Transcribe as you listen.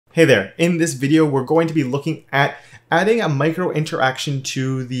Hey there, in this video we're going to be looking at adding a micro interaction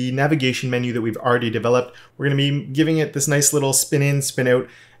to the navigation menu that we've already developed. We're going to be giving it this nice little spin in, spin out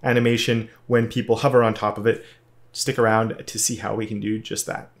animation when people hover on top of it. Stick around to see how we can do just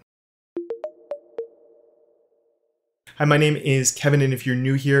that. Hi, my name is Kevin, and if you're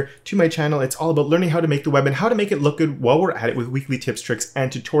new here to my channel, it's all about learning how to make the web and how to make it look good while we're at it with weekly tips, tricks,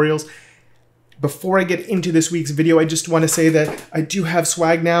 and tutorials. Before I get into this week's video, I just want to say that I do have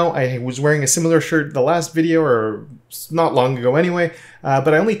swag now. I was wearing a similar shirt the last video, or not long ago anyway,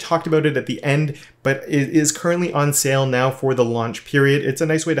 but I only talked about it at the end, but it is currently on sale now for the launch period. It's a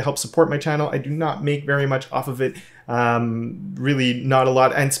nice way to help support my channel. I do not make very much off of it, really not a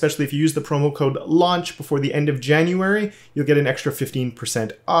lot, and especially if you use the promo code LAUNCH before the end of January, you'll get an extra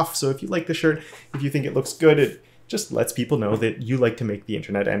 15% off. So if you like the shirt, if you think it looks good, it just lets people know that you like to make the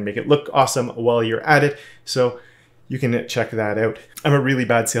internet and make it look awesome while you're at it. So you can check that out. I'm a really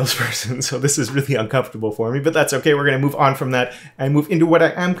bad salesperson, so this is really uncomfortable for me, but that's okay. We're going to move on from that and move into what I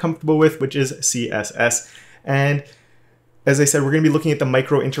am comfortable with, which is CSS. And as I said, we're going to be looking at the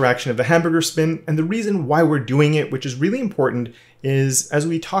micro interaction of the hamburger spin. And the reason why we're doing it, which is really important, is as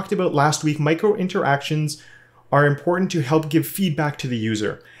we talked about last week, micro interactions are important to help give feedback to the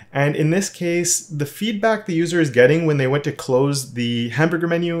user. And in this case, the feedback the user is getting when they went to close the hamburger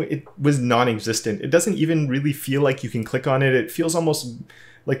menu, it was non-existent. It doesn't even really feel like you can click on it. It feels almost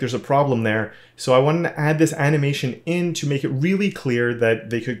like there's a problem there. So I wanted to add this animation in to make it really clear that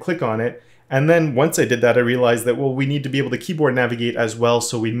they could click on it. And then once I did that, I realized that, well, we need to be able to keyboard navigate as well.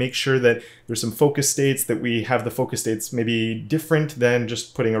 So we make sure that there's some focus states, that we have the focus states maybe different than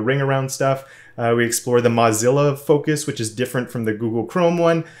just putting a ring around stuff. We explore the Mozilla focus, which is different from the Google Chrome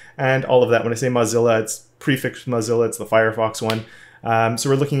one, and all of that. When I say Mozilla, it's prefix Mozilla, it's the Firefox one. So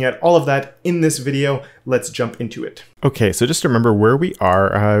we're looking at all of that in this video. Let's jump into it. Okay, so just to remember where we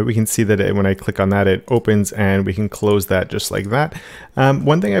are, we can see that when I click on that, it opens and we can close that just like that.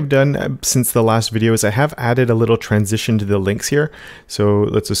 One thing I've done since the last video is I have added a little transition to the links here. So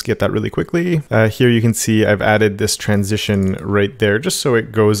let's just get that really quickly. Here you can see I've added this transition right there just so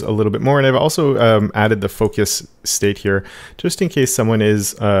it goes a little bit more. And I've also added the focus state here just in case someone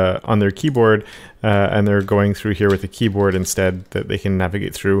is on their keyboard and they're going through here with the keyboard instead, that they can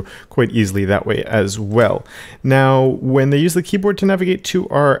navigate through quite easily that way as well. Now, when they use the keyboard to navigate to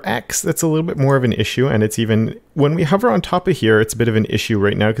our X, that's a little bit more of an issue. And it's even, when we hover on top of here, it's a bit of an issue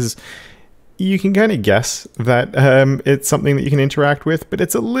right now because you can kind of guess that it's something that you can interact with, but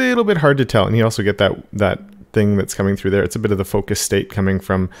it's a little bit hard to tell. And you also get that thing that's coming through there. It's a bit of the focus state coming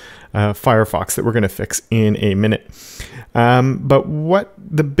from Firefox that we're going to fix in a minute. But what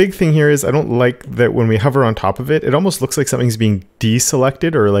the big thing here is, I don't like that when we hover on top of it, it almost looks like something's being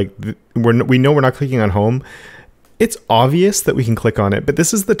deselected, or like we know we're not clicking on home. It's obvious that we can click on it, but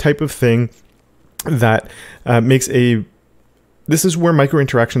this is the type of thing that this is where micro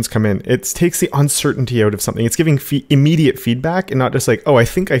interactions come in. It takes the uncertainty out of something. It's giving immediate feedback and not just like, oh, I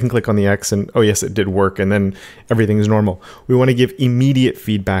think I can click on the X and oh yes, it did work, and then everything is normal. We want to give immediate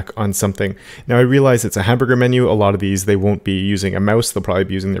feedback on something. Now I realize it's a hamburger menu. A lot of these, they won't be using a mouse. They'll probably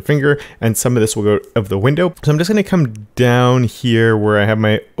be using their finger, and some of this will go out of the window. So I'm just going to come down here where I have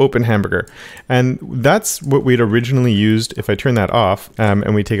my open hamburger. And that's what we'd originally used. If I turn that off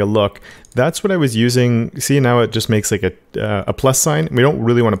and we take a look, that's what I was using. See, now it just makes like a plus sign. We don't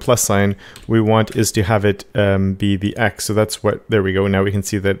really want a plus sign. We want is to have it be the X. So that's what, there we go. Now we can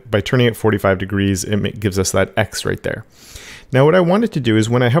see that by turning it 45 degrees, it gives us that X right there. Now what I wanted to do is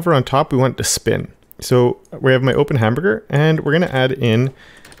when I hover on top, we want it to spin. So we have my open hamburger, and we're going to add in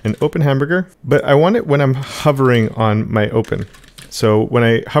an open hamburger, but I want it when I'm hovering on my open. So when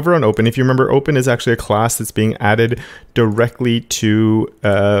I hover on open, if you remember, open is actually a class that's being added directly to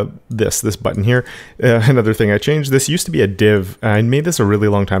this button here. Another thing I changed, this used to be a div. I made this a really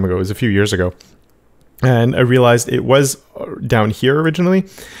long time ago. It was a few years ago. And I realized it was down here originally,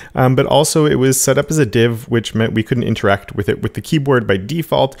 but also it was set up as a div, which meant we couldn't interact with it with the keyboard by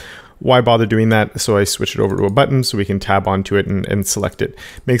default. Why bother doing that? So I switched it over to a button so we can tab onto it and select it.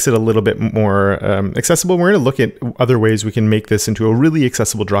 Makes it a little bit more accessible. We're going to look at other ways we can make this into a really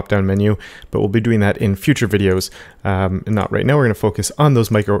accessible drop-down menu, but we'll be doing that in future videos. Not right now. We're going to focus on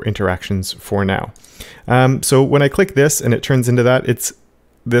those micro interactions for now. So when I click this and it turns into that,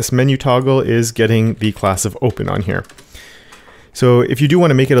 this menu toggle is getting the class of open on here. So if you do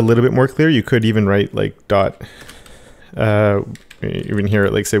want to make it a little bit more clear, you could even write like even here,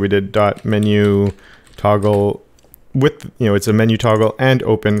 like say we did dot menu toggle with, it's a menu toggle, and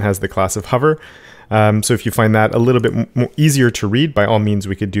open has the class of hover. So if you find that a little bit more easier to read, by all means,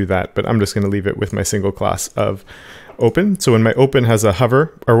 we could do that. But I'm just going to leave it with my single class of open. So when my open has a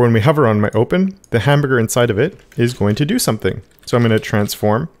hover, or when we hover on my open, the hamburger inside of it is going to do something. So I'm going to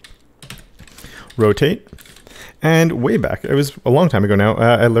transform, rotate, and way back, it was a long time ago now,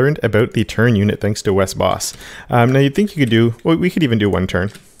 I learned about the turn unit thanks to Wes Boss. Now you'd think you could do, well, we could even do one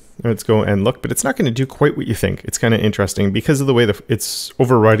turn. Let's go and look, but it's not going to do quite what you think. It's kind of interesting because of the way it's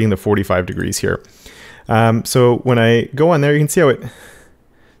overriding the 45 degrees here. So when I go on there, you can see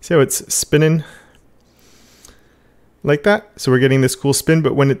how it's spinning like that. So we're getting this cool spin,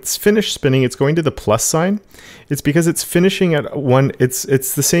 but when it's finished spinning, it's going to the plus sign. It's because it's finishing at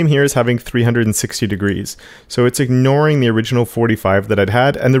it's the same here as having 360 degrees. So it's ignoring the original 45 that I'd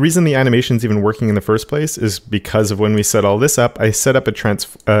had. And the reason the animation's even working in the first place is because of when we set all this up, I set up a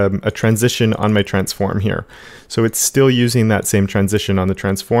transition on my transform here. So it's still using that same transition on the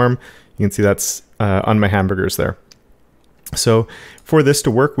transform. You can see that's on my hamburgers there. So for this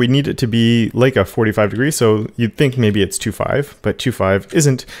to work, we need it to be like a 45 degrees. So you'd think maybe it's 2.5, but 2.5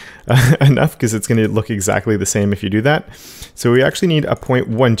 isn't enough because it's going to look exactly the same if you do that. So we actually need a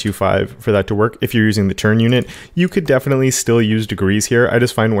 0.125 for that to work. If you're using the turn unit, you could definitely still use degrees here. I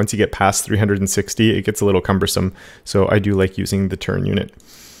just find once you get past 360, it gets a little cumbersome. So I do like using the turn unit.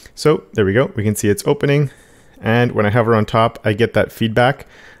 So there we go. We can see it's opening. And when I hover on top, I get that feedback.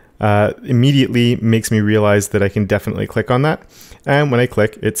 Immediately makes me realize that I can definitely click on that. And when I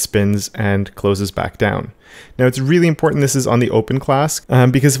click, it spins and closes back down. Now it's really important this is on the open class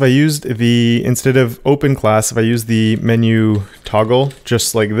because if I used instead of open class, if I used the menu toggle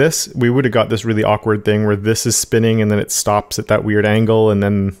just like this, we would have got this really awkward thing where this is spinning and then it stops at that weird angle. And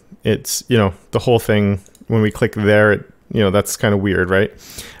then it's, the whole thing, when we click there, that's kind of weird, right?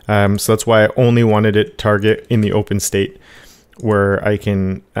 So that's why I only wanted it target in the open state, where I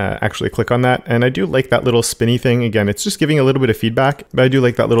can actually click on that. And I do like that little spinny thing. Again, it's just giving a little bit of feedback, but I do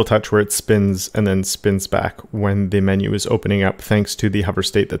like that little touch where it spins and then spins back when the menu is opening up thanks to the hover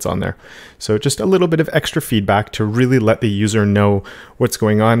state that's on there. So just a little bit of extra feedback to really let the user know what's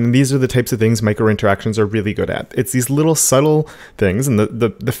going on. And these are the types of things microinteractions are really good at. It's these little subtle things, and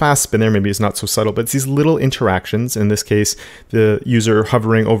the fast spin there maybe is not so subtle, but it's these little interactions. In this case, the user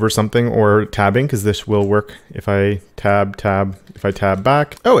hovering over something or tabbing, because this will work if I tab. If I tab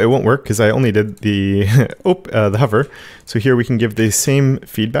back, oh, it won't work because I only did the the hover. So here we can give the same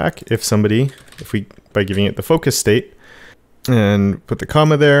feedback by giving it the focus state and put the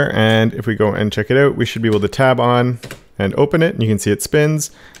comma there. And if we go and check it out, we should be able to tab on and open it. And you can see it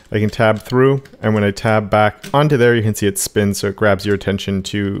spins. I can tab through, and when I tab back onto there, you can see it spins, so it grabs your attention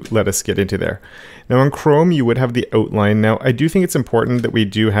to let us get into there. Now in Chrome, you would have the outline. Now I do think it's important that we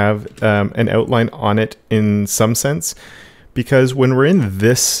do have an outline on it in some sense, because when we're in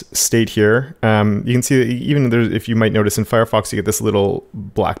this state here, you can see that even if you might notice in Firefox, you get this little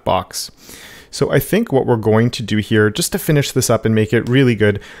black box. So I think what we're going to do here, just to finish this up and make it really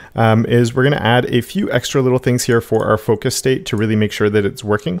good, is we're going to add a few extra little things here for our focus state to really make sure that it's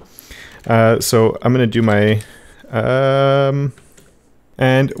working. So I'm going to do my...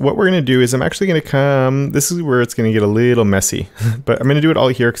 and what we're going to do is I'm actually going to come... This is where it's going to get a little messy, but I'm going to do it all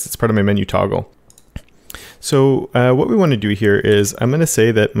here because it's part of my menu toggle. So what we want to do here is I'm going to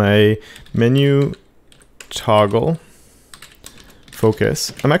say that my menu toggle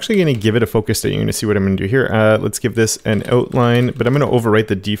focus, I'm actually going to give it a focus state. You're going to see what I'm going to do here. Let's give this an outline, but I'm going to overwrite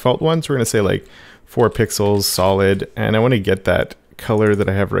the default one. So we're going to say like 4 pixels solid, and I want to get that color that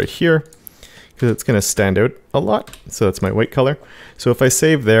I have right here because it's going to stand out a lot. So that's my white color. So if I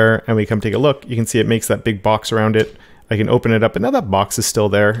save there and we come take a look, you can see it makes that big box around it. I can open it up, and now that box is still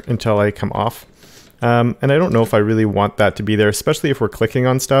there until I come off. And I don't know if I really want that to be there, especially if we're clicking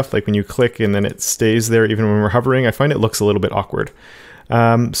on stuff. Like when you click and then it stays there even when we're hovering, I find it looks a little bit awkward.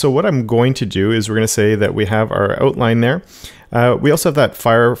 So what I'm going to do is we're going to say that we have our outline there. We also have that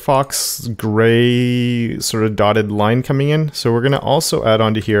Firefox gray sort of dotted line coming in. So we're going to also add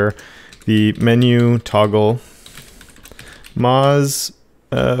onto here the menu toggle Moz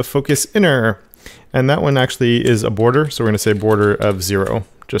focus inner. And that one actually is a border. So we're going to say border of 0.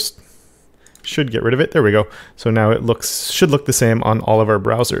 Just should get rid of it. There we go. So now it should look the same on all of our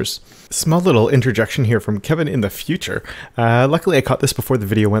browsers. Small little interjection here from Kevin in the future. Luckily I caught this before the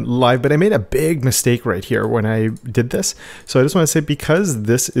video went live, but I made a big mistake right here when I did this. So I just want to say, because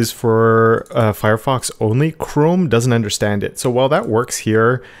this is for Firefox only, Chrome doesn't understand it. So while that works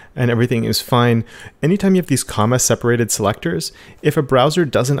here and everything is fine, anytime you have these comma separated selectors, if a browser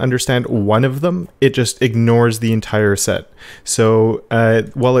doesn't understand one of them, it just ignores the entire set. So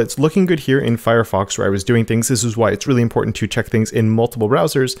while it's looking good here in Firefox where I was doing things. This is why it's really important to check things in multiple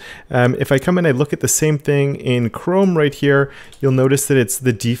browsers. If I come in, I look at the same thing in Chrome right here, you'll notice that it's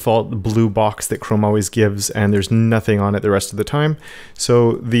the default blue box that Chrome always gives, and there's nothing on it the rest of the time.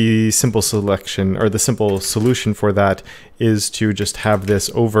 So the simple selection, or the simple solution for that, is to just have this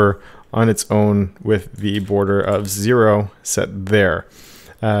over on its own with the border of 0 set there.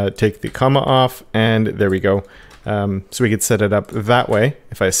 Take the comma off, and there we go. So we could set it up that way.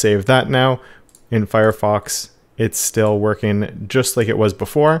 If I save that now in Firefox, it's still working just like it was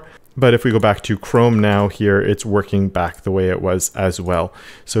before. But if we go back to Chrome now here, it's working back the way it was as well.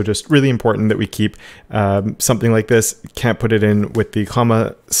 So just really important that we keep something like this. Can't put it in with the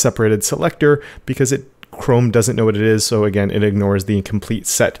comma separated selector because Chrome doesn't know what it is, so again, it ignores the complete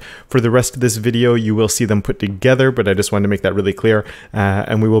set. For the rest of this video, you will see them put together, but I just wanted to make that really clear,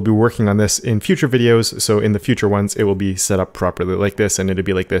 and we will be working on this in future videos, so in the future ones, it will be set up properly like this, and it'll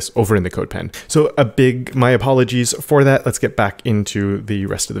be like this over in the CodePen. So my apologies for that. Let's get back into the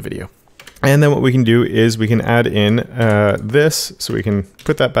rest of the video. And then what we can do is we can add in this, so we can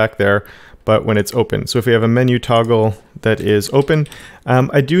put that back there, but when it's open. So if we have a menu toggle that is open,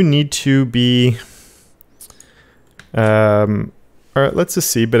 I do need to be... all right, let's just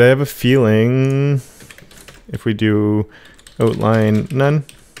see, but I have a feeling if we do outline none,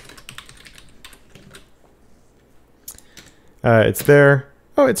 it's there.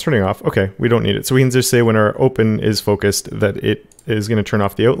 Oh, it's turning off. Okay, we don't need it. So we can just say when our open is focused that it is going to turn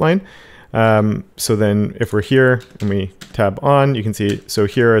off the outline. So then if we're here and we tab on, you can see, so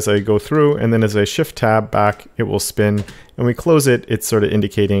here as I go through, and then as I shift tab back, it will spin, and we close it, it's sort of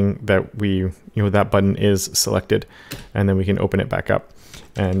indicating that that button is selected, and then we can open it back up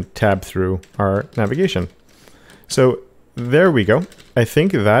and tab through our navigation. So there we go. I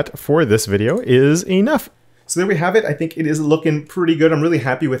think that for this video is enough. So there we have it. I think it is looking pretty good. I'm really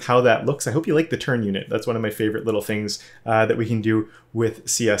happy with how that looks. I hope you like the turn unit. That's one of my favorite little things that we can do with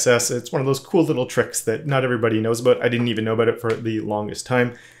CSS. It's one of those cool little tricks that not everybody knows about. I didn't even know about it for the longest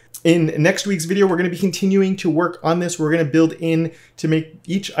time. In next week's video, we're going to be continuing to work on this. We're going to build in to make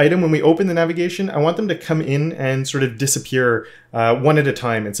each item, when we open the navigation, I want them to come in and sort of disappear one at a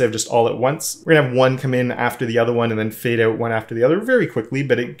time instead of just all at once. We're going to have one come in after the other one and then fade out one after the other very quickly,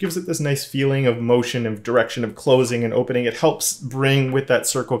 but it gives it this nice feeling of motion, of direction, of closing and opening. It helps bring with that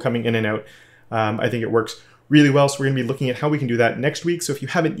circle coming in and out. I think it works really well. So we're going to be looking at how we can do that next week. So if you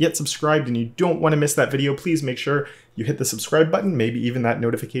haven't yet subscribed and you don't want to miss that video, please make sure you hit the subscribe button, maybe even that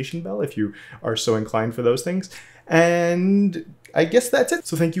notification bell if you are so inclined for those things. And I guess that's it.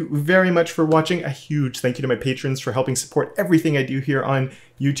 So thank you very much for watching. A huge thank you to my patrons for helping support everything I do here on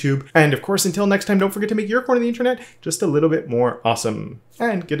YouTube. And of course, until next time, don't forget to make your corner of the internet just a little bit more awesome.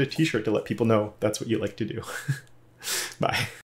 And get a t-shirt to let people know that's what you like to do. Bye.